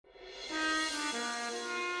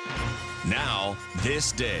Now,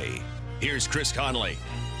 this day. Here's Chris Conley.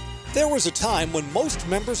 There was a time when most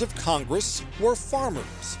members of Congress were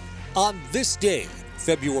farmers. On this day,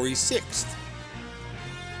 February 6th.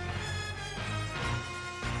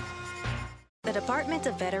 The Department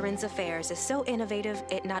of Veterans Affairs is so innovative,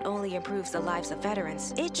 it not only improves the lives of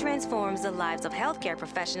veterans, it transforms the lives of healthcare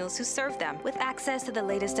professionals who serve them with access to the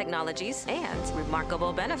latest technologies and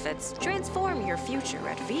remarkable benefits. Transform your future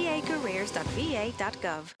at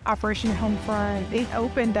vacareers.va.gov. Operation Homefront, it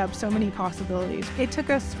opened up so many possibilities. It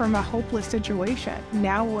took us from a hopeless situation.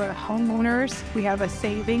 Now we're homeowners. We have a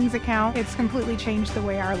savings account. It's completely changed the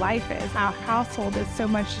way our life is. Our household is so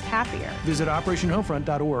much happier. Visit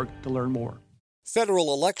OperationHomefront.org to learn more.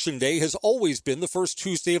 Federal Election Day has always been the first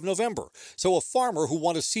Tuesday of November, so a farmer who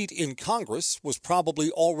won a seat in Congress was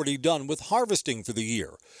probably already done with harvesting for the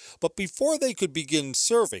year. But before they could begin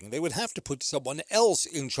serving, they would have to put someone else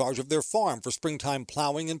in charge of their farm for springtime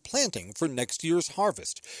plowing and planting for next year's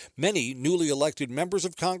harvest. Many newly elected members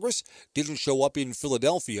of Congress didn't show up in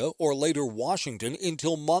Philadelphia or later Washington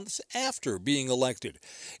until months after being elected.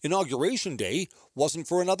 Inauguration Day wasn't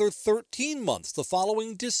for another 13 months, the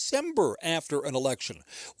following December after an election,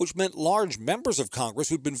 which meant large members of Congress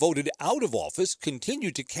who'd been voted out of office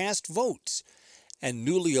continued to cast votes. And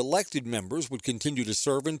newly elected members would continue to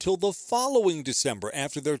serve until the following December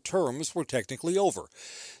after their terms were technically over.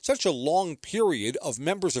 Such a long period of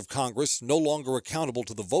members of Congress no longer accountable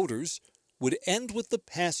to the voters would end with the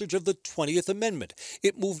passage of the 20th Amendment.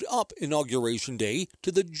 It moved up Inauguration Day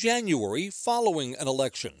to the January following an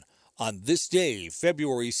election. On this day,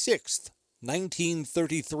 February 6th,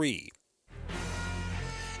 1933.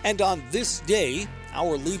 And on this day,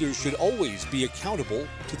 our leaders should always be accountable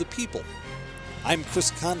to the people. I'm Chris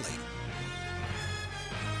Conley.